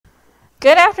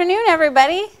Good afternoon,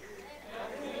 everybody.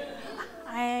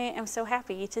 I am so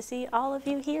happy to see all of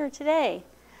you here today.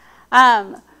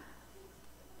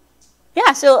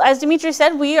 So as Dimitri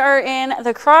said, we are in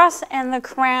the Cross and the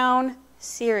Crown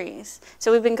series.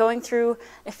 So we've been going through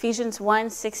Ephesians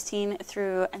 1:16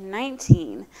 through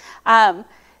 19.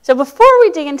 So before we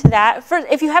dig into that, first,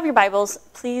 if you have your Bibles,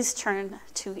 please turn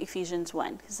to Ephesians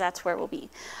 1, because that's where we'll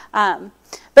be.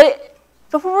 But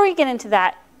before we get into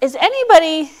that, is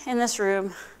anybody in this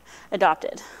room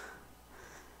adopted?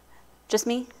 Just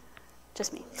me?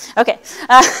 Just me. Okay. If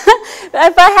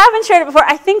I haven't shared it before,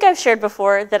 I think I've shared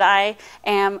before that I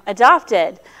am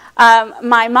adopted.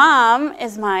 My mom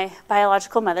is my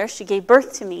biological mother. She gave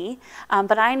birth to me,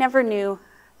 but I never knew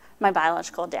my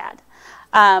biological dad.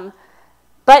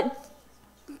 But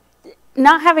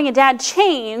not having a dad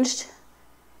changed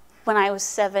when I was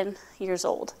 7 years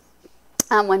old,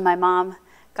 when my mom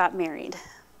got married.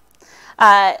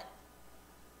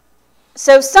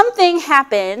 So something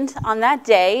happened on that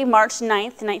day, March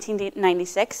 9th,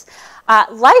 1996.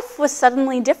 Life was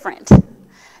suddenly different.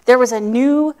 There was a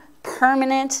new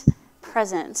permanent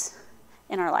presence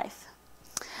in our life.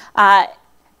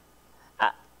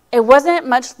 It wasn't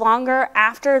much longer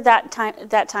after that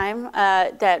time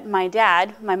that my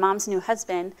dad, my mom's new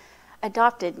husband,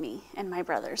 adopted me and my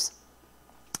brothers.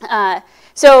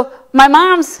 So my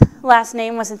mom's last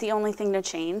name wasn't the only thing to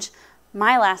change.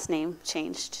 My last name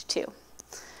changed too,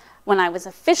 when I was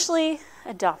officially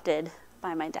adopted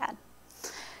by my dad.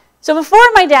 So before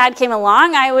my dad came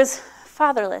along, I was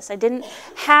fatherless. I didn't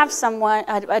have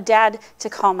a dad to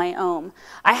call my own.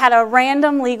 I had a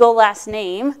random legal last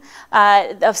name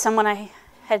of someone I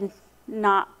had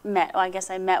not met. Well, I guess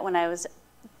I met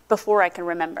before I could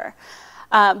remember.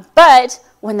 But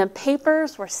when the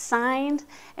papers were signed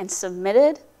and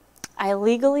submitted, I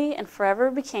legally and forever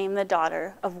became the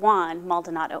daughter of Juan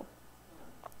Maldonado.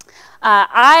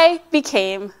 I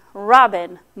became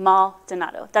Robin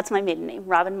Maldonado. That's my maiden name,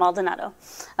 Robin Maldonado.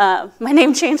 My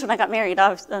name changed when I got married,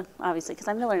 obviously, because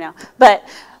I'm Miller now. But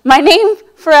my name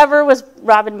forever was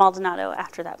Robin Maldonado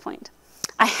after that point.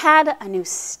 I had a new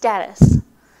status,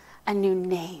 a new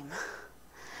name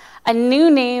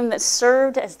that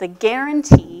served as the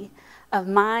guarantee of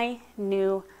my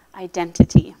new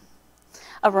identity.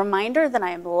 A reminder that I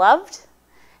am loved,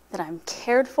 that I'm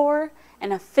cared for,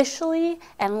 and officially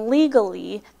and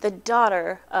legally the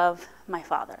daughter of my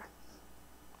Father.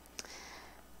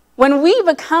 When we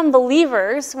become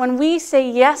believers, when we say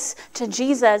yes to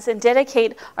Jesus and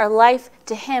dedicate our life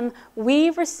to Him, we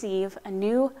receive a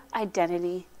new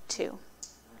identity too.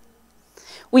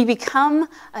 We become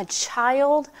a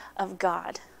child of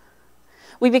God.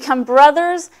 We become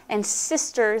brothers and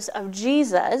sisters of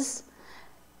Jesus,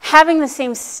 having the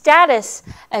same status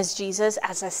as Jesus,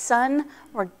 as a son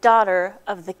or daughter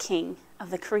of the King, of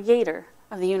the Creator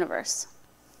of the universe.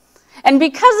 And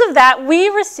because of that, we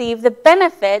receive the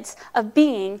benefits of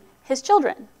being His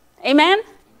children. Amen?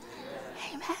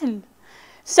 Amen.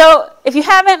 So, if you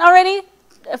haven't already,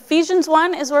 Ephesians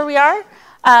 1 is where we are.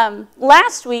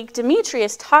 Last week,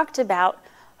 Demetrius talked about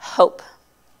hope.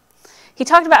 He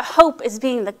talked about hope as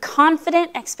being the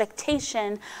confident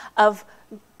expectation of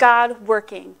God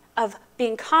working, of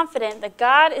being confident that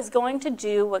God is going to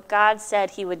do what God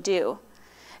said He would do.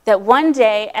 That one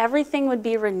day everything would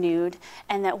be renewed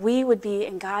and that we would be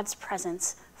in God's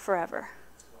presence forever.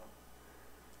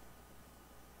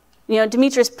 You know,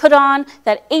 Demetrius put on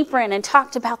that apron and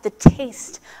talked about the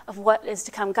taste of what is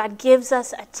to come. God gives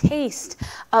us a taste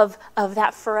of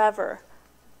that forever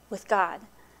with God.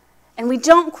 And we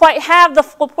don't quite have the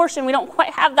full portion. We don't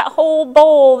quite have that whole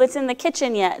bowl that's in the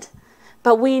kitchen yet.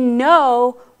 But we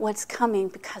know what's coming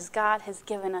because God has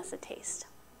given us a taste.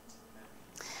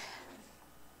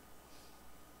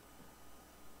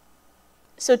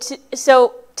 So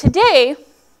today,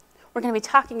 we're going to be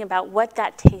talking about what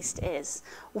that taste is.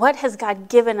 What has God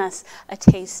given us a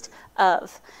taste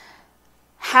of?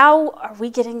 How are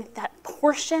we getting that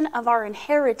portion of our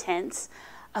inheritance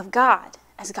of God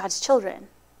as God's children?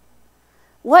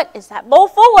 What is that bowl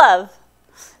full of?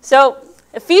 So,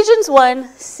 Ephesians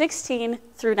 1:16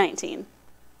 through 19.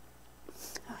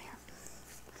 Oh, here.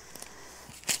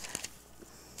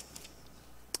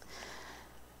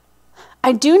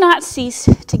 I do not cease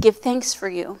to give thanks for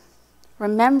you,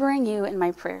 remembering you in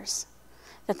my prayers,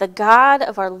 that the God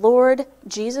of our Lord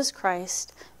Jesus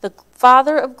Christ, the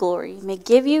Father of glory, may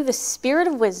give you the spirit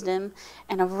of wisdom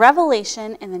and of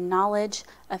revelation in the knowledge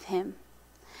of Him,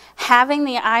 having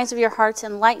the eyes of your hearts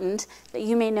enlightened, that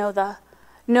you may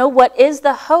know what is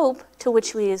the hope to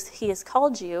which He has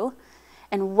called you,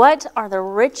 and what are the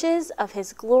riches of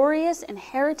His glorious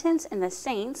inheritance in the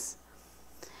saints,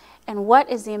 and what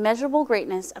is the immeasurable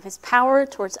greatness of his power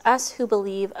towards us who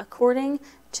believe, according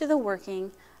to the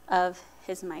working of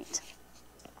his might.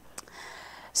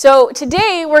 So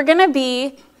today we're going to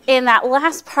be in that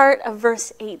last part of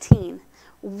verse 18.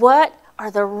 What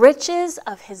are the riches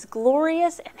of his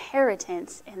glorious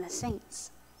inheritance in the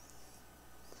saints?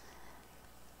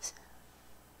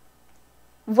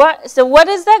 What is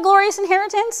that glorious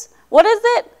inheritance? What is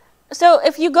it? So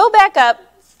if you go back up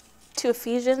to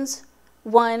Ephesians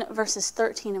 1, verses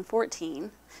 13 and 14,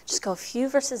 just go a few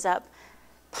verses up,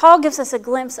 Paul gives us a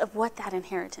glimpse of what that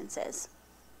inheritance is.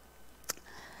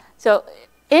 So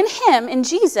in him, in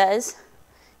Jesus,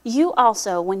 you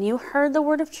also, when you heard the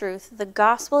word of truth, the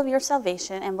gospel of your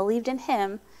salvation, and believed in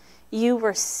him, you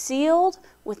were sealed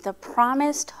with the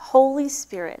promised Holy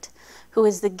Spirit, who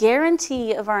is the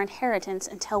guarantee of our inheritance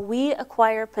until we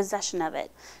acquire possession of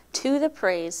it, to the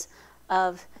praise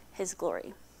of his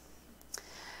glory.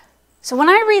 So when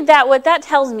I read that, what that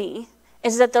tells me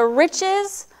is that the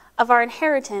riches of our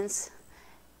inheritance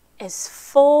is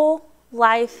full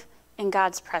life in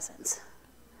God's presence.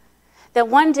 That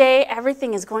one day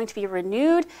everything is going to be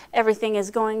renewed, everything is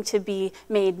going to be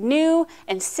made new,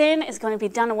 and sin is going to be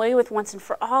done away with once and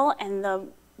for all, and the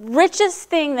richest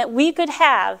thing that we could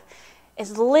have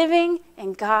is living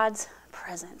in God's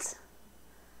presence.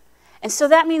 And so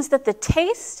that means that the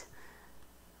taste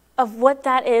of what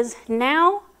that is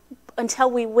now,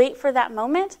 until we wait for that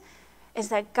moment, is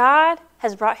that God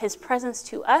has brought his presence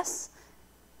to us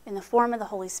in the form of the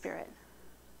Holy Spirit.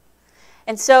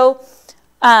 And so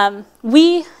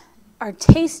we are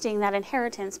tasting that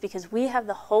inheritance because we have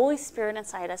the Holy Spirit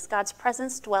inside us. God's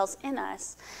presence dwells in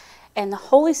us, and the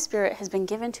Holy Spirit has been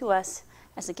given to us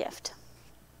as a gift.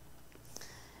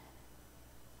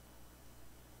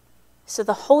 So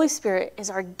the Holy Spirit is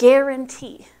our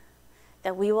guarantee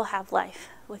that we will have life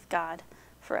with God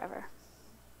forever.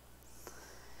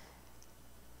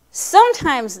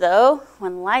 Sometimes, though,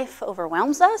 when life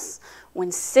overwhelms us,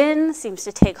 when sin seems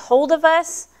to take hold of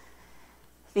us,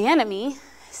 the enemy,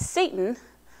 Satan,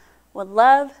 would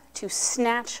love to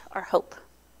snatch our hope.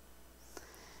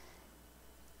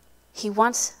 He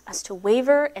wants us to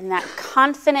waver in that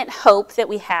confident hope that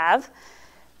we have,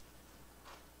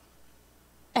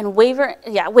 and waver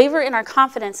in our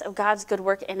confidence of God's good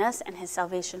work in us and his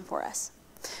salvation for us.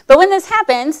 But when this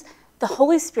happens, the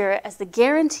Holy Spirit, as the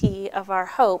guarantee of our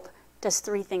hope, does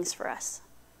three things for us.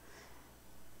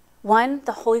 One,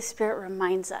 the Holy Spirit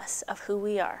reminds us of who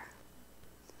we are.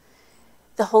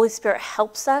 The Holy Spirit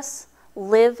helps us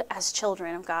live as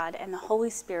children of God, and the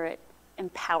Holy Spirit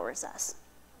empowers us.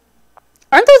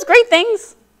 Aren't those great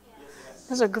things? Yes.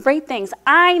 Those are great things.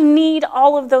 I need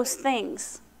all of those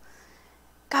things.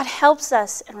 God helps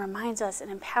us and reminds us and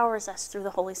empowers us through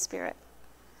the Holy Spirit.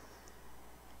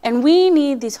 And we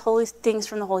need these holy things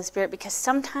from the Holy Spirit because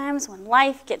sometimes when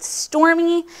life gets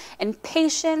stormy and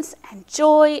patience and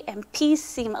joy and peace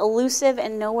seem elusive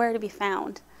and nowhere to be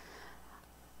found,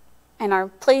 and our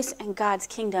place in God's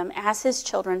kingdom as his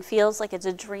children feels like it's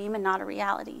a dream and not a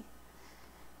reality.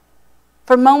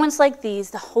 For moments like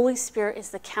these, the Holy Spirit is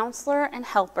the counselor and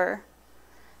helper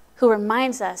who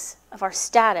reminds us of our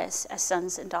status as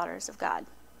sons and daughters of God.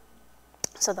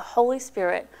 So the Holy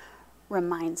Spirit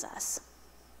reminds us.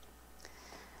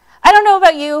 I don't know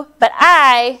about you, but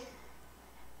I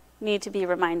need to be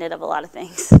reminded of a lot of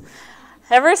things.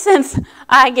 Ever since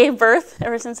I gave birth,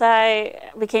 ever since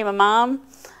I became a mom,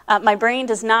 my brain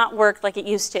does not work like it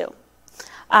used to.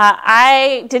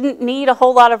 I didn't need a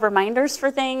whole lot of reminders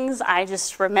for things. I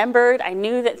just remembered. I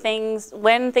knew that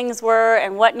when things were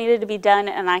and what needed to be done,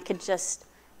 and I could just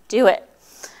do it.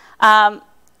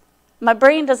 My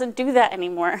brain doesn't do that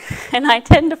anymore, and I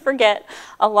tend to forget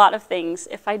a lot of things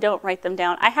if I don't write them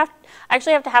down. I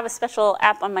actually have to have a special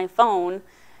app on my phone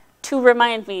to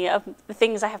remind me of the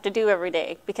things I have to do every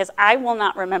day, because I will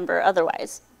not remember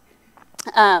otherwise.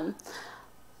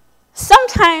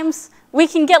 Sometimes we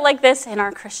can get like this in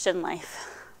our Christian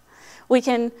life.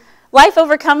 Life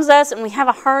overcomes us, and we have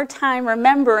a hard time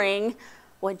remembering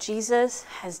what Jesus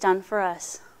has done for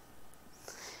us.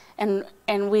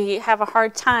 And we have a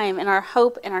hard time, and our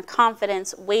hope and our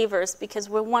confidence wavers because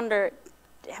we wonder,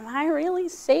 am I really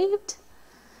saved?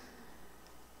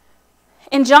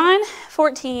 In John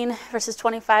 14, verses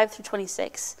 25 through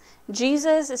 26,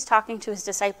 Jesus is talking to his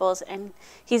disciples, and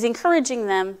he's encouraging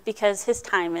them because his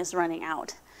time is running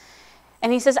out.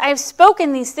 And he says, I have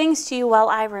spoken these things to you while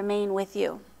I remain with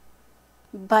you.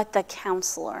 But the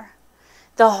Counselor,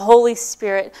 the Holy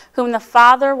Spirit, whom the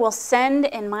Father will send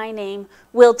in my name,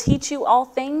 will teach you all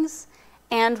things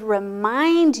and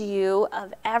remind you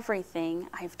of everything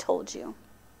I've told you.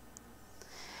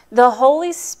 The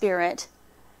Holy Spirit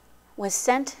was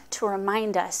sent to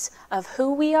remind us of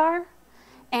who we are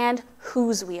and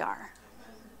whose we are.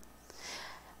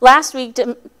 Last week,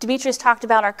 Demetrius talked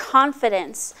about our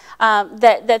confidence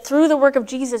that through the work of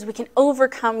Jesus, we can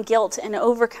overcome guilt and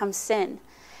overcome sin.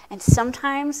 And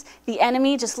sometimes the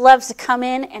enemy just loves to come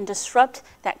in and disrupt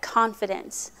that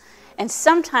confidence. And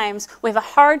sometimes we have a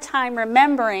hard time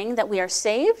remembering that we are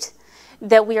saved,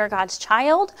 that we are God's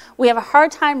child. We have a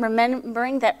hard time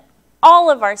remembering that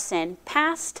all of our sin,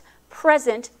 past,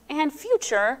 present, and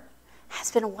future,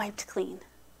 has been wiped clean.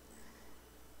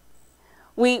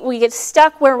 We get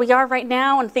stuck where we are right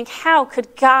now and think, how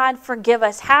could God forgive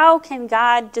us? How can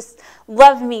God just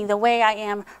love me the way I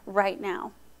am right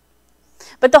now?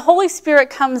 But the Holy Spirit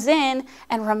comes in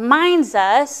and reminds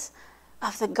us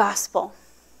of the gospel.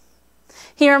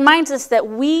 He reminds us that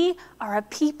we are a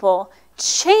people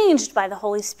changed by the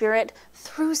Holy Spirit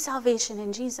through salvation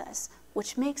in Jesus,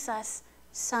 which makes us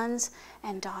sons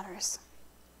and daughters.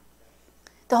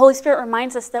 The Holy Spirit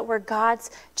reminds us that we're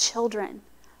God's children,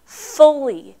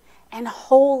 fully and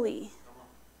wholly.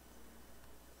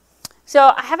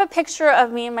 So I have a picture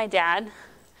of me and my dad.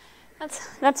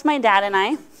 That's my dad and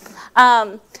I.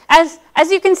 As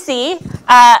you can see,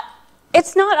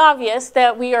 it's not obvious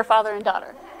that we are father and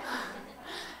daughter.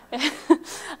 He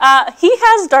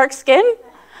has dark skin.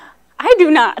 I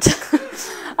do not.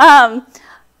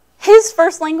 His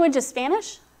first language is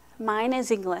Spanish. Mine is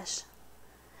English.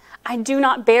 I do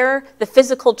not bear the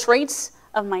physical traits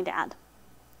of my dad.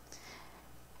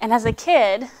 And as a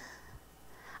kid,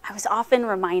 I was often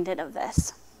reminded of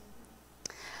this.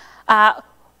 Why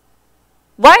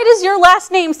does your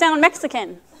last name sound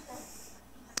Mexican?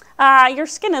 Your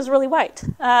skin is really white.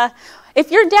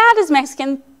 If your dad is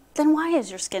Mexican, then why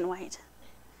is your skin white?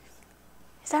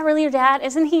 Is that really your dad?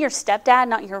 Isn't he your stepdad,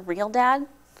 not your real dad?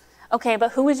 Okay,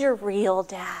 but who is your real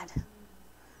dad?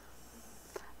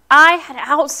 I had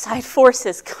outside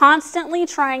forces constantly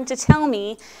trying to tell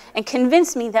me and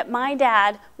convince me that my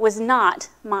dad was not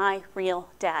my real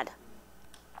dad.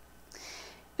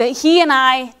 That he and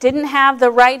I didn't have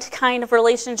the right kind of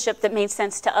relationship that made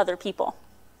sense to other people.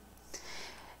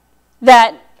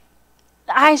 That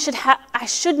I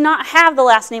should not have the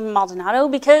last name Maldonado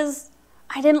because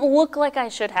I didn't look like I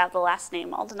should have the last name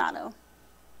Maldonado.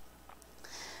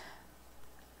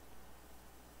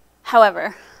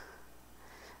 However,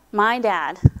 my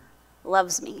dad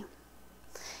loves me.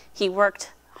 He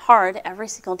worked hard every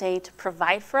single day to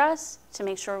provide for us, to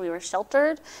make sure we were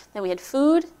sheltered, that we had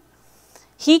food.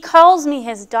 He calls me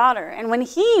his daughter, and when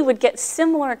he would get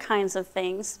similar kinds of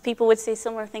things, people would say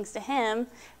similar things to him,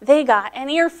 they got an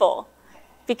earful.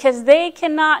 Because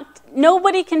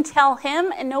nobody can tell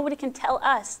him and nobody can tell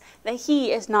us that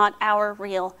he is not our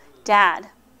real dad.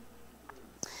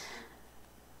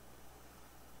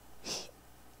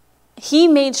 He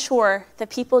made sure that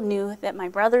people knew that my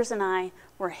brothers and I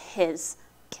were his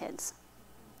kids.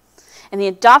 And the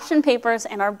adoption papers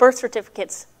and our birth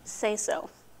certificates say so.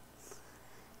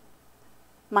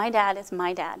 My dad is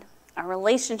my dad. Our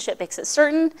relationship makes it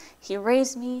certain. He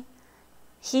raised me.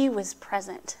 He was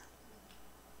present.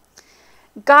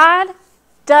 God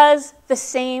does the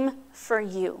same for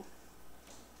you.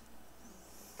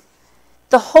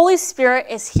 The Holy Spirit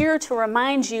is here to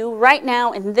remind you right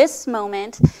now in this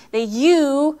moment that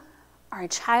you are a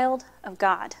child of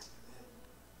God.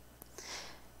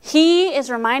 He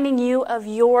is reminding you of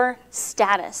your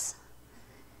status.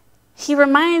 He's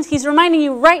reminding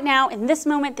you right now in this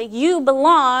moment that you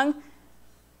belong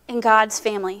in God's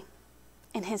family,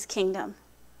 in his kingdom.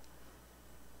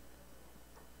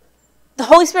 The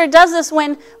Holy Spirit does this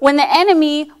when the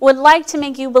enemy would like to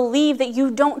make you believe that you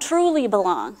don't truly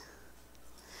belong,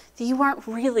 that you aren't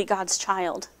really God's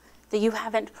child, that you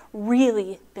haven't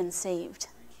really been saved.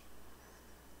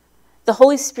 The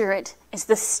Holy Spirit is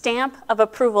the stamp of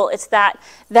approval. It's that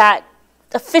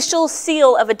official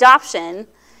seal of adoption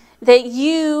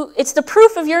it's the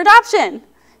proof of your adoption.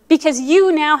 Because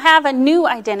you now have a new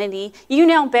identity. You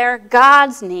now bear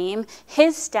God's name,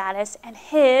 his status, and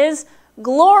his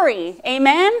glory.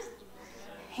 Amen?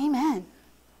 Amen.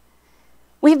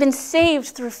 We've been saved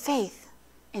through faith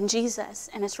in Jesus,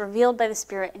 and it's revealed by the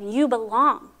Spirit, and you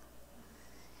belong.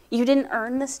 You didn't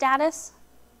earn the status.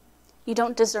 You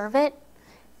don't deserve it.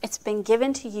 It's been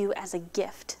given to you as a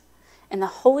gift. And the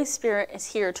Holy Spirit is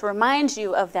here to remind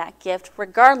you of that gift,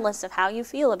 regardless of how you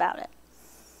feel about it.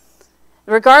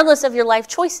 Regardless of your life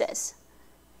choices,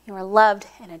 you are loved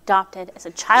and adopted as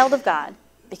a child of God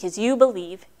because you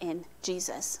believe in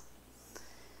Jesus.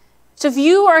 So if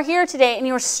you are here today and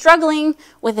you're struggling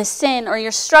with a sin, or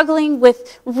you're struggling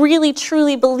with really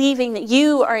truly believing that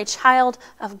you are a child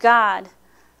of God,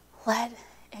 let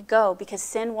it go because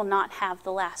sin will not have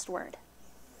the last word.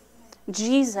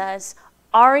 Jesus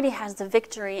already has the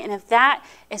victory, and if that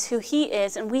is who he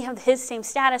is and we have his same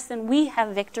status, then we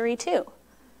have victory too.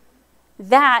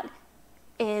 That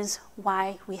is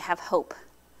why we have hope.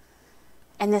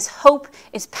 And this hope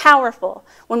is powerful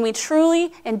when we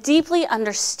truly and deeply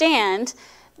understand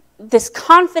this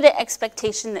confident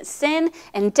expectation that sin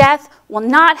and death will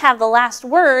not have the last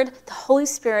word. The Holy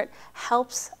Spirit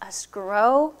helps us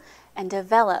grow and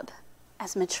develop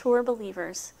as mature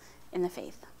believers in the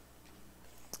faith.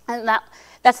 And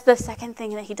that's the second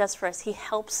thing that he does for us.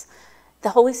 The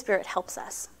Holy Spirit helps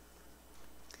us.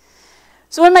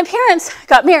 So when my parents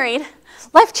got married,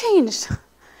 life changed.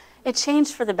 It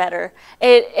changed for the better.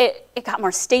 It got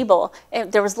more stable.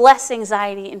 There was less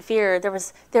anxiety and fear. There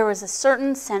was a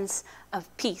certain sense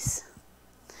of peace.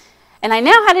 And I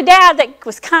now had a dad that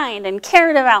was kind and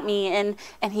cared about me, and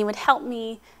he would help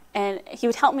me, and he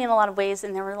would help me in a lot of ways,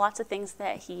 and there were lots of things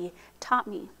that he taught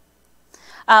me.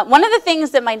 One of the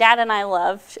things that my dad and I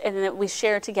loved and that we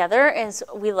share together is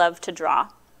we love to draw.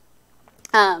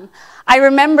 I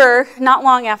remember not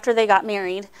long after they got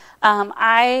married,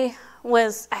 I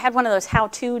had one of those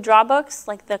how-to draw books,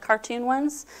 like the cartoon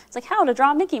ones. It's like how to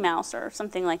draw Mickey Mouse or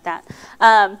something like that.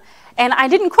 And I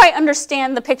didn't quite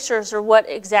understand the pictures or what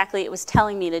exactly it was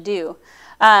telling me to do.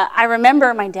 I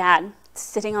remember my dad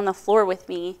sitting on the floor with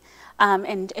me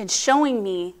and showing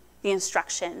me the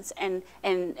instructions and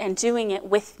doing it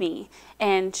with me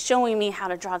and showing me how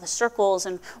to draw the circles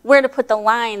and where to put the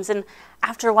lines. And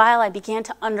after a while, I began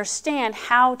to understand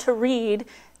how to read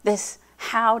this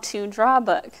how-to draw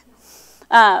book.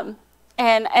 And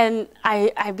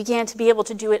I began to be able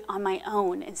to do it on my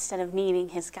own instead of needing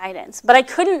his guidance. But I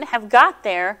couldn't have got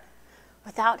there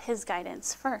without his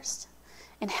guidance first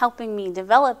and helping me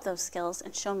develop those skills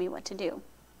and show me what to do.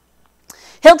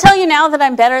 He'll tell you now that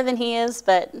I'm better than he is,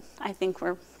 but I think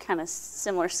we're kind of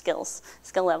similar skill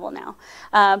level now.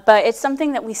 But it's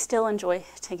something that we still enjoy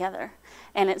together.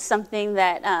 And it's something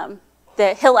that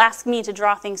he'll ask me to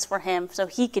draw things for him so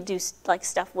he could do like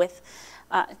stuff with,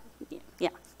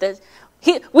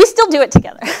 we still do it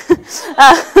together.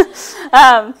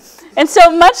 And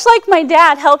so much like my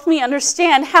dad helped me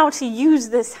understand how to use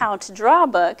this how to draw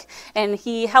book, and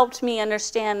he helped me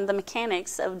understand the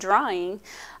mechanics of drawing,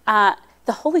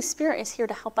 the Holy Spirit is here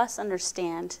to help us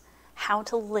understand how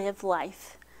to live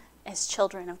life as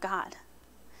children of God.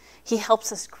 He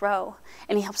helps us grow,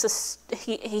 and he helps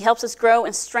us grow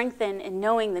and strengthen in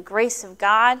knowing the grace of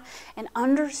God and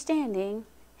understanding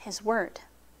his word.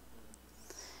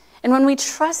 And when we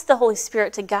trust the Holy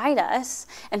Spirit to guide us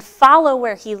and follow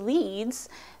where he leads,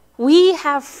 we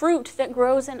have fruit that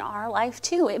grows in our life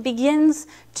too. It begins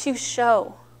to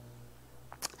show.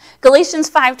 Galatians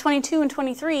 5:22 and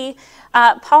 23,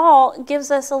 Paul gives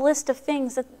us a list of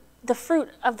things, that the fruit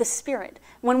of the Spirit.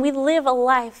 When we live a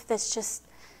life that's just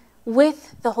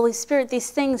with the Holy Spirit,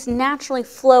 these things naturally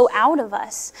flow out of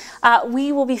us.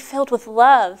 We will be filled with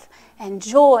love and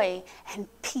joy and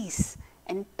peace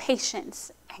and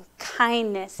patience and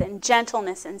kindness and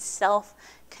gentleness and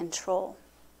self-control.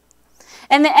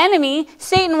 And the enemy,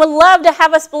 Satan, would love to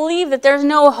have us believe that there's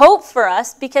no hope for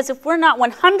us, because if we're not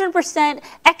 100%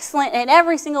 excellent in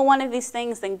every single one of these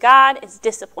things, then God is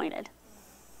disappointed.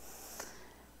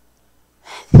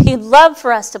 He'd love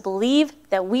for us to believe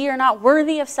that we are not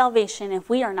worthy of salvation if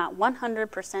we are not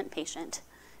 100% patient,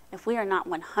 if we are not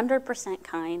 100%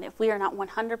 kind, if we are not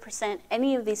 100%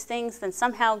 any of these things, then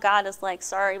somehow God is like,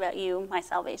 sorry about you, my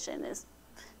salvation is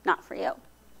not for you.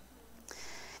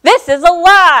 This is a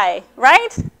lie,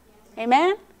 right?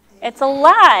 Amen? It's a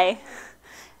lie.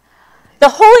 The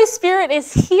Holy Spirit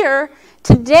is here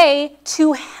today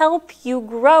to help you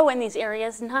grow in these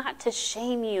areas, not to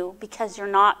shame you because you're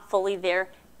not fully there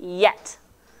yet.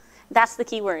 That's the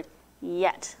key word,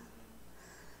 yet.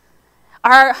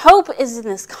 Our hope is in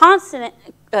this confident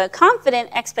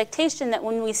expectation that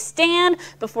when we stand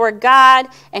before God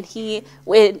and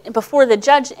before the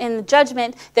judge in the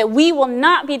judgment, that we will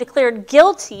not be declared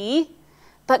guilty,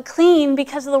 but clean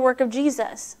because of the work of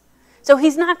Jesus. So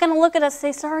he's not going to look at us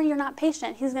and say, sorry, you're not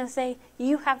patient. He's going to say,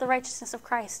 you have the righteousness of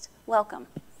Christ. Welcome.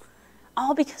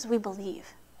 All because we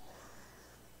believe.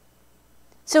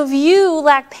 So if you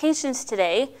lack patience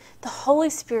today, the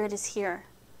Holy Spirit is here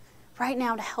right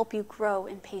now to help you grow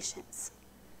in patience.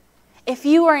 If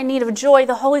you are in need of joy,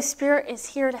 the Holy Spirit is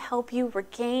here to help you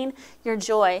regain your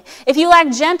joy. If you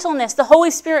lack gentleness, the Holy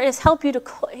Spirit is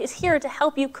here to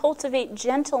help you cultivate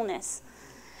gentleness.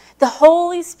 The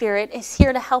Holy Spirit is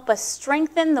here to help us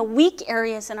strengthen the weak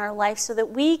areas in our life so that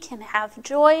we can have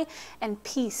joy and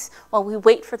peace while we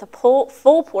wait for the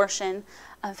full portion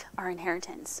of our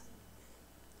inheritance.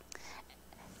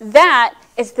 That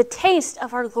is the taste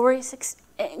of our glorious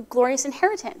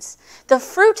inheritance. The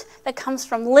fruit that comes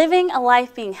from living a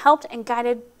life being helped and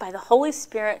guided by the Holy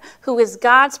Spirit, who is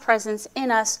God's presence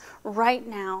in us right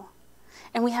now.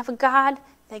 And we have a God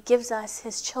that gives us,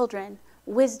 his children,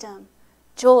 wisdom,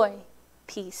 joy,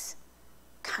 peace,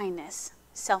 kindness,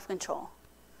 self-control,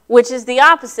 which is the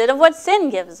opposite of what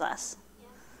sin gives us.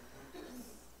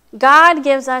 God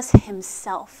gives us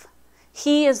himself.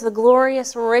 He is the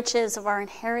glorious riches of our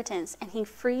inheritance, and he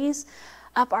frees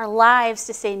up our lives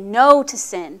to say no to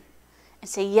sin and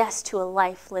say yes to a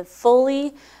life lived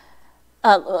fully,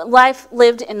 life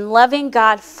lived in loving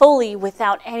God fully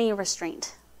without any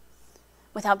restraint,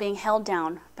 without being held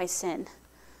down by sin.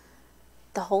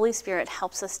 The Holy Spirit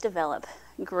helps us develop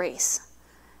grace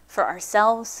for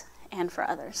ourselves and for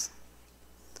others.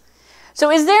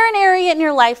 So is there an area in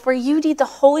your life where you need the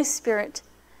Holy Spirit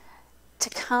to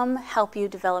come help you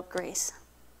develop grace?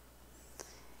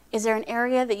 Is there an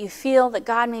area that you feel that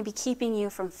God may be keeping you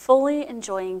from fully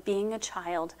enjoying being a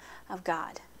child of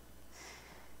God?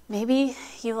 Maybe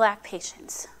you lack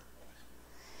patience.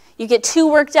 You get too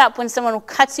worked up when someone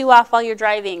cuts you off while you're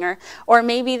driving, or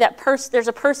maybe there's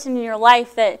a person in your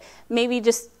life that maybe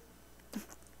just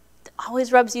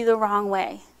always rubs you the wrong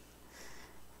way.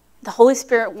 The Holy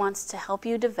Spirit wants to help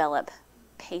you develop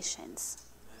patience.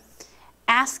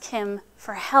 Ask him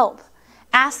for help.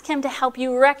 Ask him to help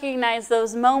you recognize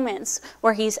those moments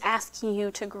where he's asking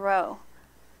you to grow,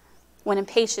 when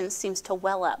impatience seems to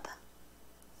well up.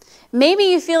 Maybe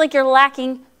you feel like you're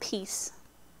lacking peace.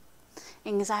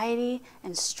 Anxiety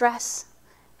and stress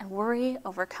and worry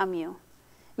overcome you.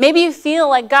 Maybe you feel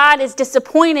like God is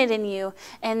disappointed in you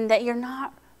and that you're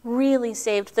not really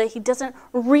saved, that he doesn't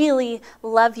really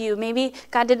love you. Maybe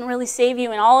God didn't really save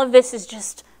you and all of this is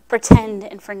just pretend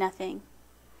and for nothing.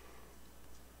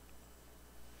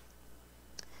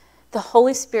 The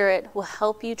Holy Spirit will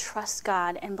help you trust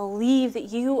God and believe that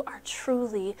you are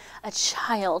truly a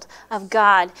child of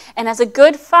God. And as a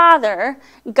good father,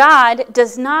 God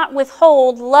does not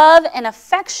withhold love and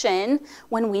affection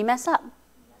when we mess up.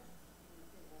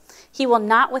 He will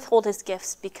not withhold his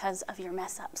gifts because of your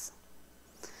mess ups.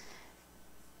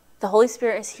 The Holy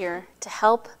Spirit is here to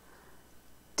help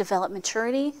develop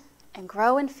maturity and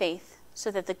grow in faith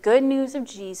so that the good news of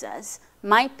Jesus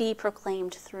might be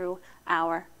proclaimed through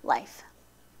our life.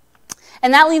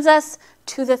 And that leads us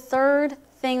to the third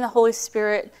thing the Holy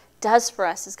Spirit does for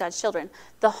us as God's children.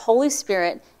 The Holy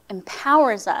Spirit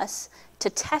empowers us to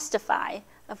testify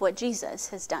of what Jesus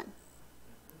has done.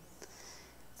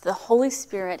 The Holy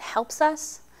Spirit helps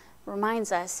us,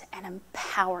 reminds us, and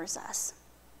empowers us.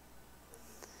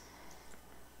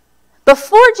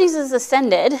 Before Jesus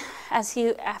ascended,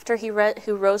 after he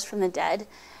rose from the dead,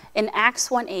 in Acts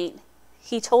 1:8,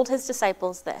 he told his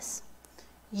disciples this: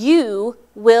 "You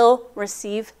will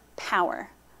receive power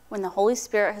when the Holy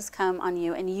Spirit has come on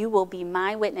you, and you will be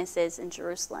my witnesses in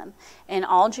Jerusalem, in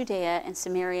all Judea and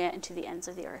Samaria, and to the ends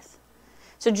of the earth."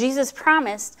 So Jesus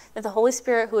promised that the Holy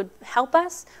Spirit would help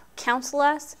us, counsel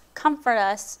us, comfort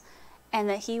us, and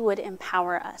that he would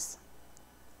empower us.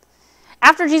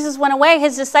 After Jesus went away,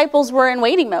 his disciples were in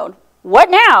waiting mode.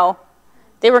 What now?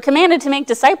 They were commanded to make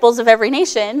disciples of every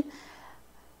nation.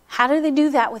 How do they do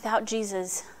that without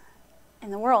Jesus in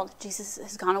the world? Jesus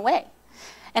has gone away.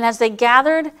 And as they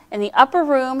gathered in the upper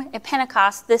room at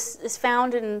Pentecost, this is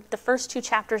found in the first 2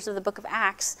 chapters of the book of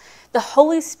Acts, the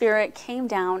Holy Spirit came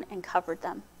down and covered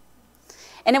them.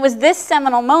 And it was this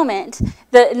seminal moment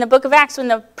in the book of Acts when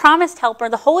the promised helper,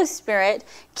 the Holy Spirit,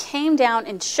 came down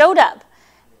and showed up.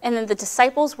 And then the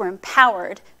disciples were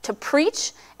empowered to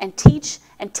preach and teach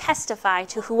and testify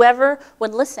to whoever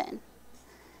would listen.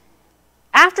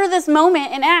 After this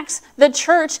moment in Acts, the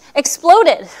church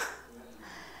exploded.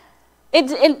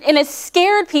 And it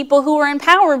scared people who were in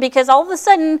power because all of a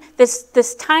sudden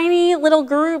this tiny little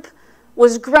group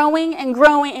was growing and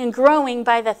growing and growing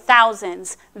by the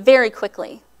thousands very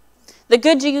quickly. The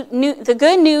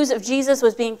good news of Jesus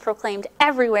was being proclaimed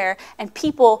everywhere, and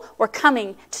people were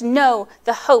coming to know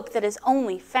the hope that is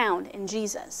only found in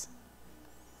Jesus.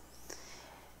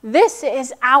 This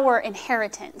is our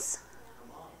inheritance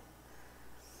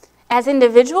as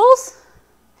individuals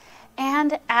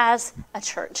and as a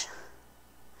church.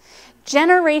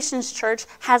 Generations Church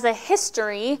has a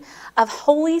history of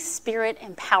Holy Spirit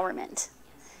empowerment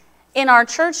in our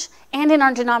church and in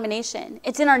our denomination.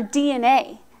 It's in our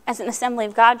DNA as an Assembly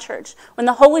of God church. When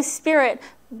the Holy Spirit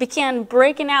began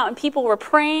breaking out and people were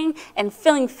praying and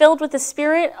feeling filled with the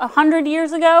Spirit 100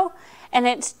 years ago, and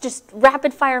it's just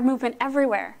rapid fire movement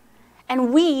everywhere.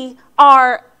 And we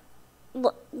are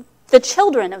the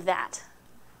children of that.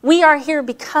 We are here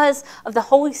because of the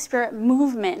Holy Spirit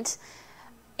movement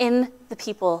in the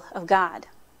people of God.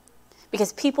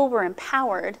 Because people were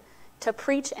empowered to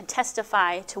preach and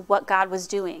testify to what God was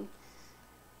doing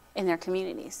in their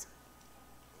communities.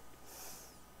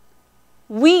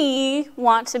 We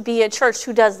want to be a church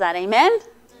who does that. Amen?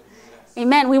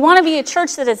 Amen. We want to be a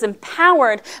church that is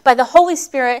empowered by the Holy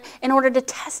Spirit in order to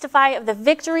testify of the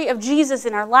victory of Jesus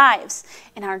in our lives,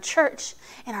 in our church,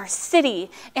 in our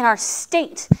city, in our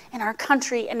state, in our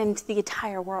country, and in the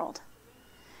entire world.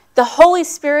 The Holy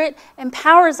Spirit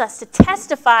empowers us to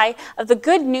testify of the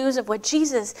good news of what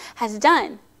Jesus has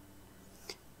done.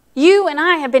 You and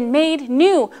I have been made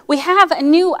new. We have a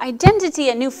new identity,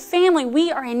 a new family.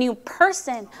 We are a new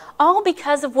person, all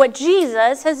because of what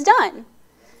Jesus has done.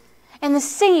 And the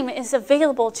same is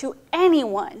available to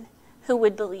anyone who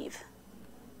would believe.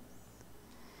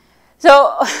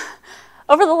 So,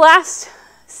 over the last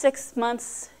 6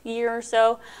 months, year or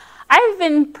so, I've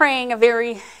been praying a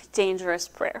very dangerous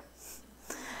prayer.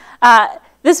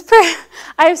 This prayer,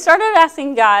 I've started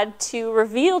asking God to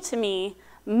reveal to me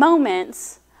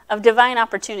moments of divine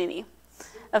opportunity.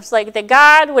 It's like that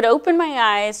God would open my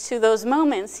eyes to those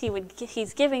moments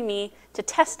He's giving me to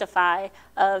testify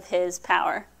of His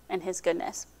power and His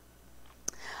goodness.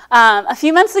 A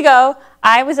few months ago,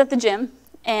 I was at the gym,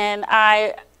 and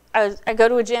I go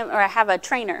to a gym, or I have a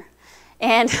trainer,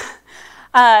 and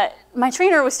my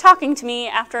trainer was talking to me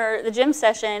after the gym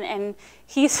session, and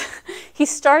he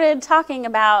started talking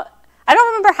about, I don't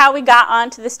remember how we got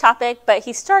onto this topic, but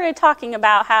he started talking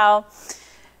about how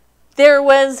there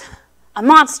was a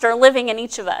monster living in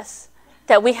each of us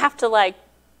that we have to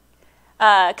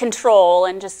control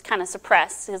and just kind of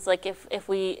suppress. It's like if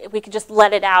we could just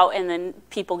let it out and then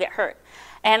people get hurt.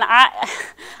 And I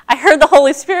heard the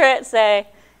Holy Spirit say,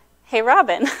 "Hey,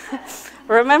 Robin,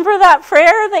 remember that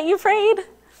prayer that you prayed?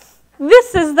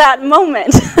 This is that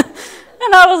moment."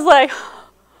 And I was like,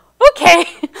 okay.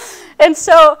 And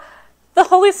so the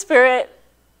Holy Spirit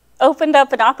opened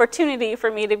up an opportunity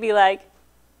for me to be like,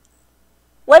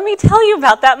 let me tell you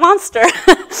about that monster.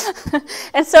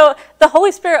 And so the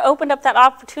Holy Spirit opened up that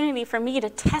opportunity for me to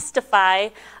testify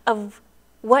of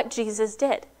what Jesus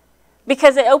did.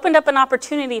 Because it opened up an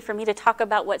opportunity for me to talk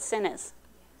about what sin is.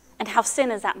 And how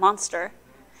sin is that monster.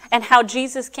 And how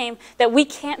Jesus came, that we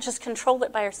can't just control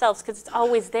it by ourselves because it's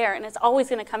always there and it's always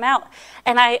going to come out.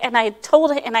 And I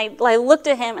told him, and I looked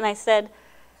at him and I said,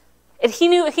 and he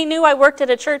knew I worked at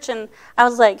a church, and I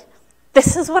was like,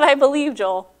 this is what I believe,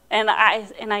 Joel. And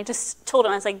I just told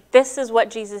him, I was like, this is what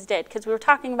Jesus did. Because we were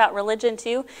talking about religion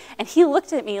too. And he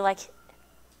looked at me like,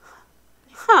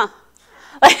 huh.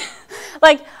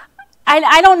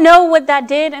 I don't know what that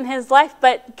did in his life,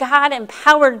 but God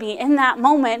empowered me in that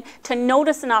moment to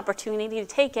notice an opportunity to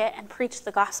take it and preach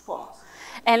the gospel.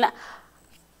 And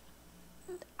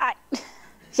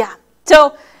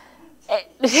so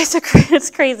it's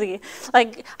crazy.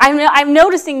 Like I'm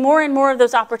noticing more and more of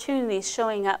those opportunities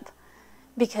showing up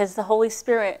because the Holy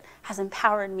Spirit has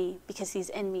empowered me because He's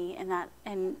in me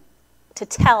and to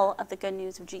tell of the good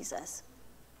news of Jesus.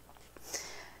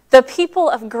 The people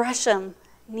of Gresham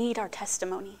need our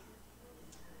testimony.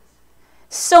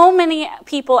 So many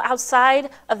people outside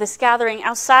of this gathering,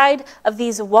 outside of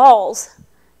these walls,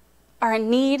 are in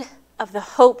need of the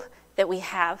hope that we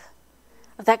have,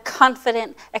 of that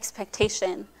confident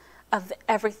expectation of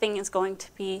everything is going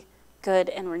to be good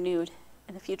and renewed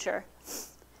in the future.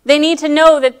 They need to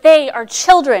know that they are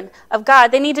children of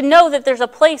God. They need to know that there's a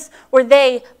place where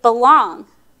they belong,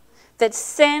 that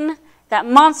sin, that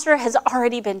monster has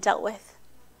already been dealt with,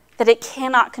 that it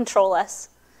cannot control us,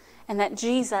 and that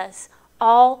Jesus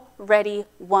already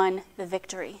won the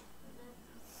victory.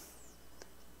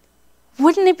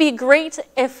 Wouldn't it be great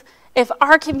if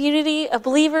our community of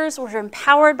believers were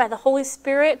empowered by the Holy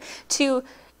Spirit to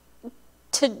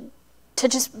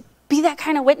just be that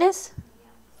kind of witness?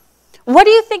 What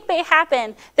do you think may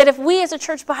happen that if we as a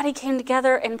church body came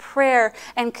together in prayer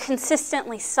and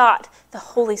consistently sought the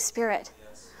Holy Spirit?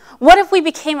 Yes. What if we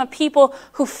became a people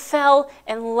who fell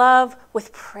in love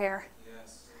with prayer?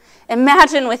 Yes.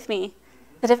 Imagine with me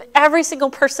that if every single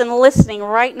person listening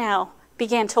right now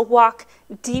began to walk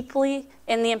deeply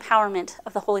in the empowerment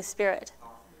of the Holy Spirit,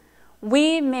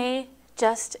 we may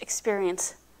just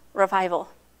experience revival.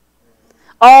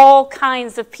 All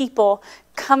kinds of people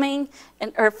coming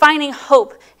or finding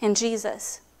hope in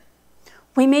Jesus.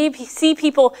 We may see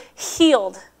people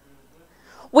healed.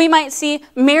 We might see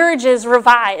marriages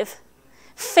revive.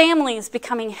 families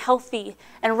becoming healthy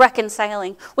and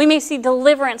reconciling. We may see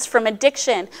deliverance from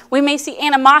addiction. We may see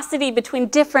animosity between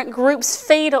different groups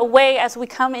fade away as we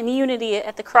come in unity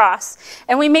at the cross.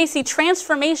 And we may see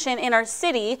transformation in our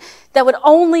city that would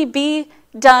only be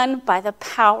done by the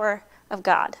power of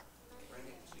God.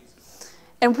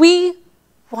 And we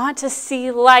want to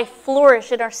see life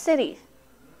flourish in our city.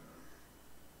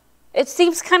 It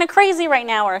seems kind of crazy right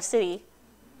now, our city.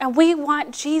 And we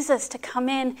want Jesus to come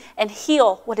in and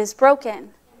heal what is broken.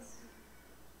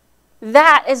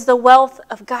 That is the wealth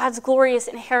of God's glorious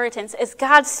inheritance, is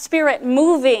God's Spirit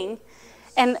moving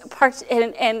and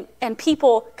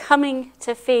people coming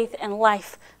to faith and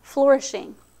life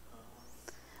flourishing.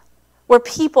 Where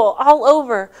people all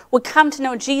over would come to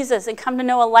know Jesus and come to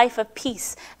know a life of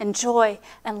peace and joy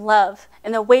and love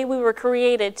in the way we were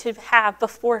created to have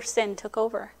before sin took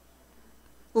over.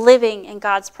 Living in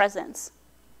God's presence.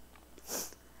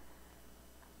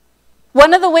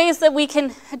 One of the ways that we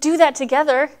can do that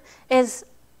together is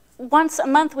once a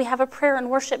month we have a prayer and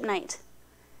worship night.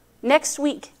 Next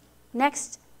week,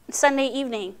 next Sunday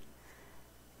evening,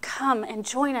 come and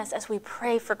join us as we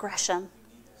pray for Gresham.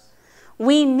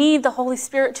 We need the Holy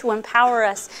Spirit to empower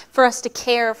us, for us to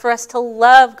care, for us to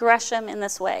love Gresham in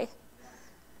this way.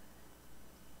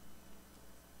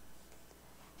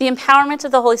 The empowerment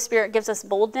of the Holy Spirit gives us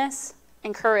boldness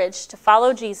and courage to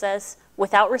follow Jesus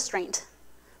without restraint,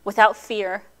 without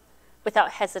fear,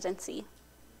 without hesitancy.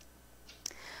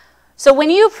 So when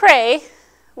you pray,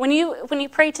 when you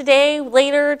pray today,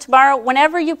 later, tomorrow,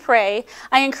 whenever you pray,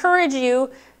 I encourage you,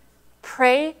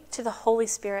 pray to the Holy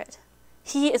Spirit.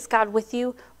 He is God with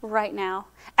you right now.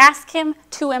 Ask him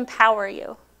to empower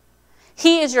you.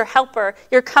 He is your helper,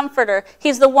 your comforter.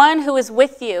 He's the one who is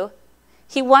with you.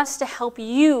 He wants to help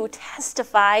you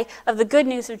testify of the good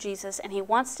news of Jesus, and he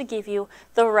wants to give you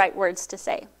the right words to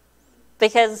say.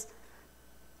 Because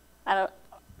I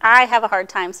have a hard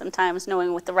time sometimes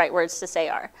knowing what the right words to say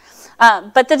are.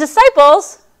 But the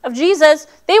disciples of Jesus,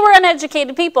 they were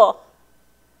uneducated people.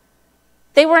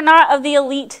 They were not of the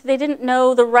elite. They didn't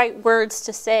know the right words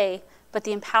to say, but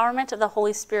the empowerment of the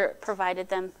Holy Spirit provided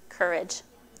them courage.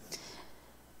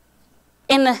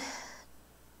 In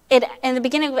the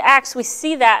beginning of Acts, we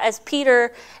see that as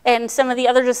Peter and some of the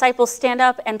other disciples stand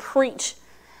up and preach.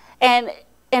 And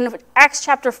in Acts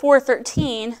chapter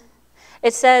 4:13,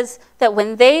 it says that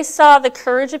when they saw the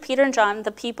courage of Peter and John,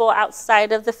 the people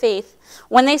outside of the faith,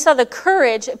 when they saw the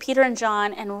courage of Peter and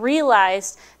John and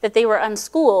realized that they were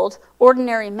unschooled,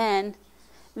 ordinary men,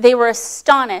 they were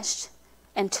astonished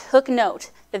and took note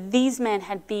that these men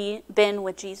had been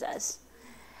with Jesus.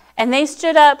 And they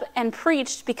stood up and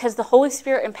preached because the Holy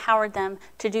Spirit empowered them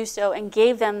to do so and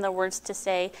gave them the words to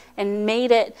say and made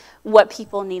it what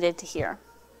people needed to hear.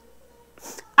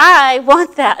 I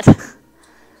want that.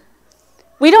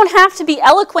 We don't have to be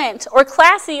eloquent or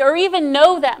classy or even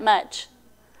know that much.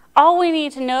 All we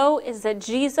need to know is that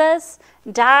Jesus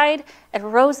died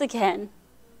and rose again,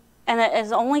 and that it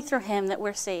is only through him that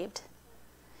we're saved.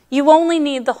 You only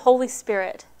need the Holy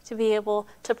Spirit to be able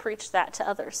to preach that to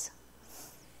others.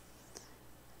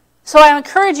 So I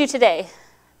encourage you today,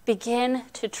 begin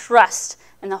to trust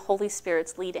in the Holy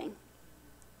Spirit's leading.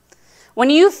 When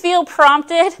you feel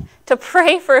prompted to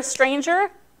pray for a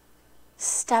stranger,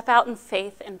 step out in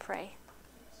faith and pray.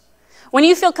 When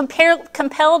you feel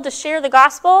compelled to share the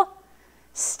gospel,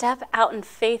 step out in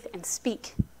faith and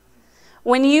speak.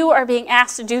 When you are being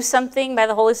asked to do something by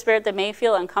the Holy Spirit that may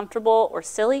feel uncomfortable or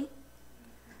silly,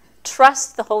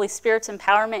 trust the Holy Spirit's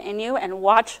empowerment in you and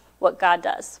watch what God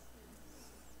does.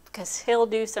 Because he'll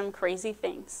do some crazy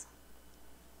things.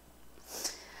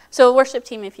 So worship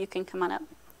team, if you can come on up.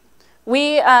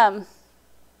 We are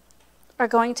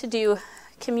going to do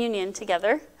communion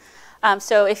together.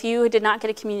 So if you did not get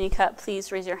a communion cup,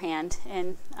 please raise your hand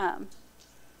and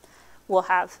we'll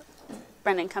have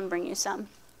Brendan come bring you some.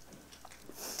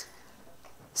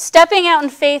 Stepping out in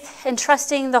faith and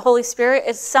trusting the Holy Spirit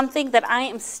is something that I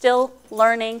am still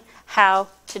learning how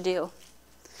to do.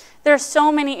 There are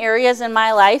so many areas in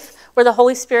my life where the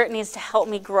Holy Spirit needs to help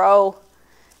me grow.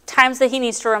 Times that he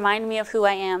needs to remind me of who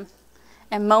I am.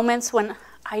 And moments when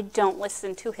I don't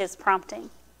listen to his prompting.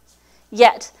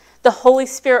 Yet, the Holy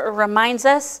Spirit reminds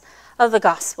us of the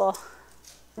gospel.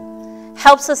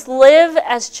 Helps us live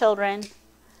as children.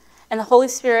 And the Holy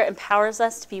Spirit empowers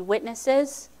us to be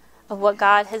witnesses of what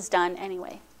God has done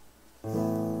anyway.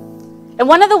 And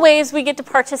one of the ways we get to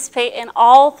participate in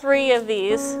all three of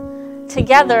these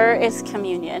together is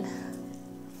communion.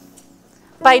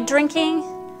 By drinking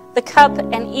the cup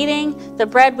and eating the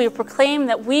bread, we proclaim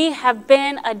that we have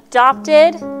been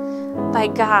adopted by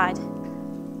God.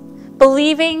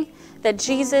 Believing that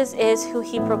Jesus is who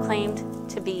he proclaimed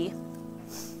to be,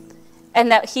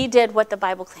 and that he did what the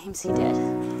Bible claims he did.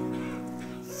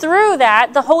 Through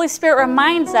that, the Holy Spirit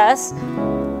reminds us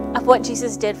of what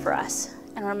Jesus did for us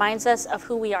and reminds us of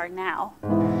who we are now.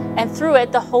 And through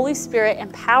it, the Holy Spirit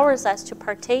empowers us to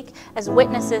partake as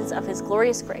witnesses of his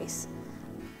glorious grace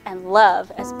and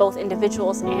love as both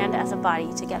individuals and as a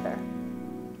body together.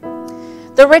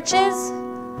 The riches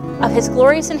of his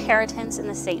glorious inheritance in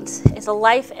the saints is a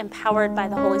life empowered by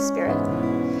the Holy Spirit.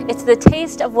 It's the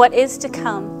taste of what is to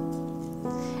come.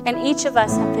 And each of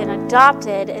us have been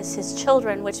adopted as his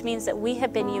children, which means that we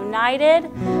have been united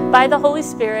by the Holy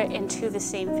Spirit into the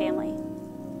same family.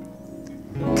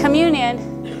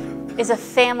 Communion is a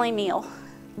family meal.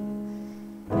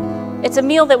 It's a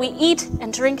meal that we eat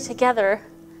and drink together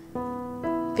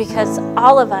because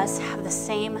all of us have the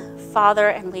same Father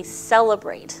and we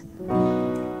celebrate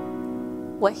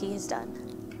what he has done.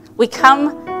 We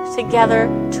come together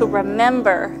to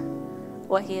remember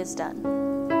what he has done.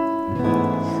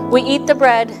 We eat the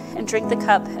bread and drink the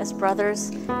cup as brothers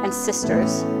and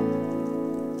sisters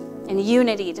in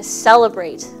unity to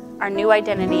celebrate our new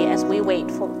identity as we wait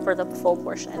for the full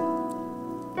portion.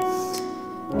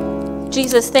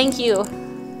 Jesus, thank you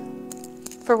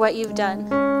for what you've done.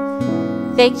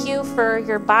 Thank you for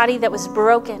your body that was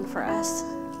broken for us,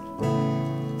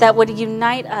 that would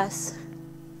unite us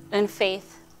in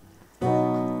faith.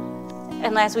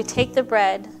 And as we take the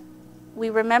bread, we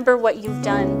remember what you've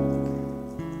done.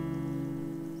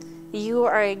 You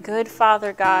are a good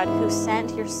Father, God, who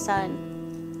sent your Son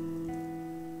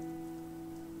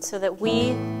so that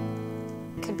we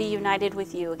could be united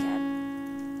with you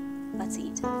again. Let's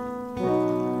eat.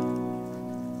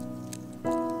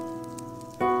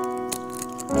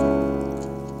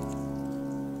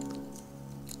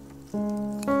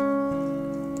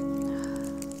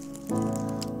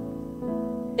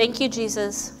 Thank you,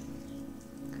 Jesus,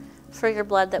 for your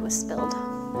blood that was spilled,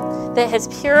 that has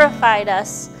purified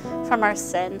us from our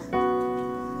sin.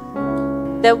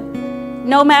 That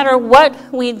no matter what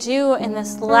we do in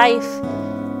this life,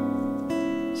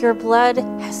 your blood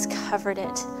has covered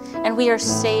it, and we are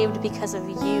saved because of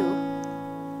you.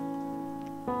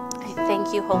 I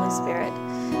thank you, Holy Spirit,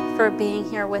 for being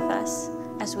here with us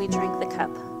as we drink the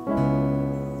cup.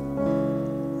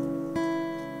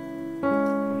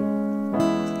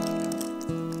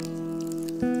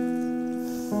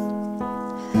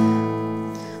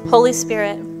 Holy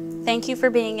Spirit, thank you for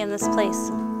being in this place.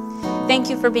 Thank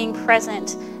you for being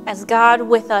present as God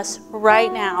with us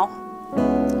right now.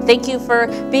 Thank you for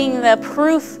being the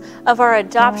proof of our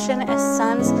adoption as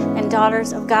sons and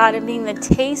daughters of God and being the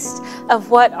taste of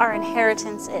what our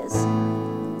inheritance is.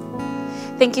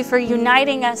 Thank you for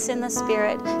uniting us in the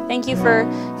Spirit. Thank you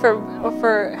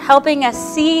for helping us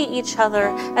see each other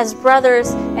as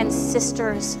brothers and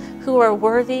sisters who are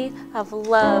worthy of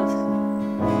love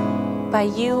by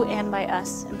you and by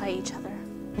us and by each other.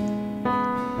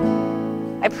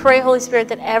 I pray, Holy Spirit,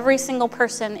 that every single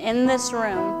person in this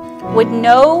room would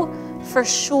know for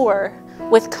sure,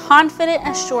 with confident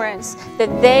assurance,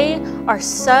 that they are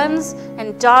sons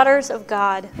and daughters of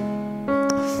God,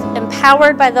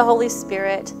 empowered by the Holy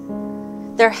Spirit,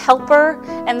 their helper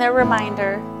and their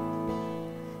reminder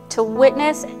to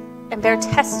witness and bear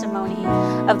testimony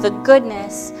of the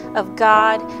goodness of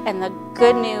God and the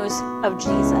good news of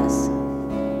Jesus.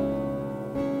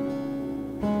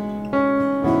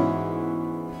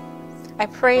 I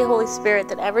pray, Holy Spirit,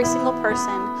 that every single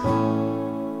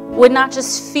person would not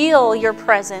just feel your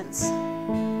presence,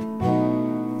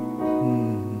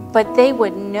 but they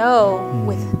would know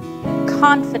with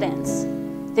confidence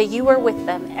that you are with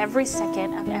them every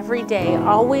second of every day,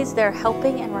 always there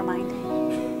helping and reminding.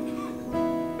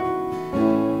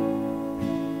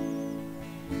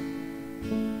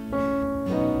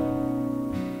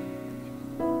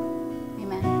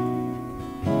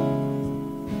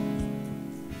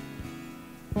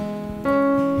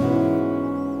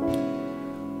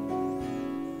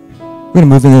 We're going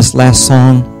to move in this last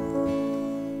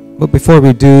song. But before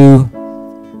we do,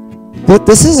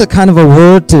 this is a kind of a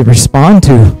word to respond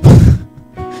to.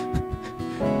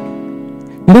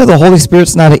 You know, the Holy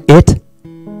Spirit's not an it.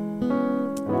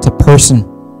 It's a person.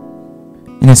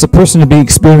 And it's a person to be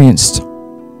experienced.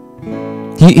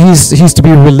 He's to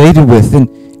be related with. And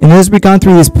as we've gone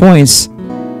through these points,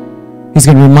 he's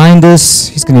going to remind us.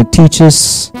 He's going to teach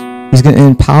us. He's going to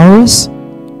empower us.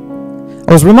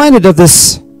 I was reminded of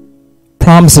this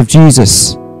promise of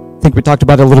Jesus. I think we talked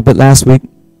about it a little bit last week.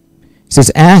 He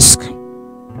says, ask,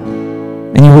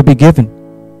 and you will be given.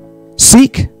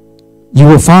 Seek, you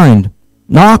will find.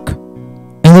 Knock,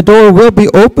 and the door will be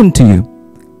open to you.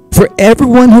 For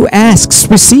everyone who asks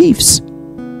receives.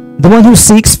 The one who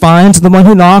seeks finds, and the one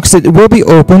who knocks it will be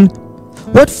opened.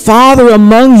 What father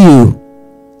among you,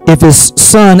 if his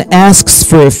son asks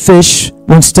for a fish,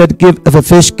 will instead of a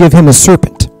fish give him a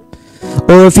serpent?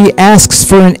 Or if he asks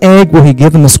for an egg, will he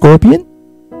give him a scorpion?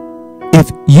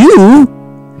 If you,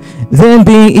 then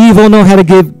being evil, know how to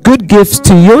give good gifts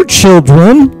to your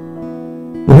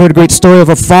children. We heard a great story of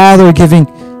a father giving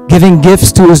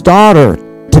gifts to his daughter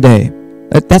today.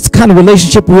 That's the kind of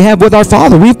relationship we have with our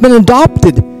Father. We've been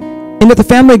adopted into the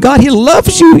family of God. He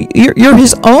loves you. You're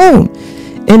His own.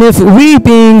 And if we,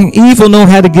 being evil, know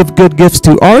how to give good gifts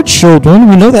to our children,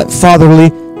 we know that fatherly,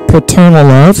 paternal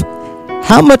love,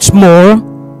 how much more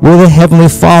will the Heavenly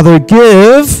Father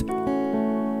give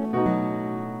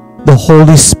the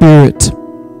Holy Spirit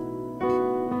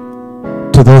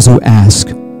to those who ask?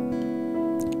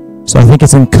 So I think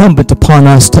it's incumbent upon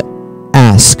us to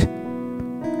ask.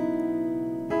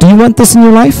 Do you want this in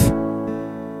your life?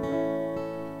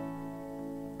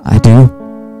 I do.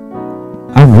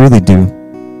 I really do.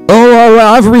 Oh,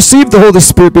 well, I've received the Holy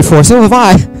Spirit before, so have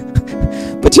I.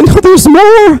 But you know, there's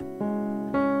more.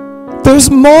 There's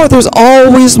more. There's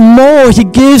always more. He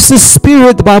gives His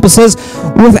Spirit, the Bible says,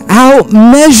 without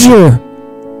measure.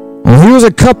 Well, here's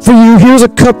a cup for you. Here's a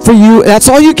cup for you. That's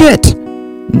all you get.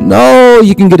 No,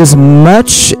 you can get as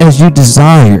much as you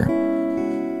desire.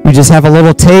 You just have a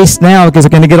little taste now because you're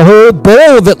going to get a whole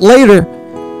bowl of it later.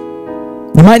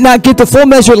 You might not get the full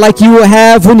measure like you will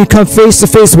have when you come face to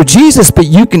face with Jesus, but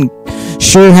you can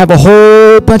sure have a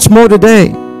whole bunch more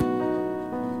today.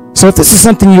 So if this is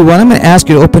something you want, I'm going to ask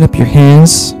you to open up your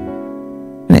hands.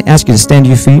 I'm going to ask you to stand to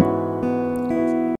your feet.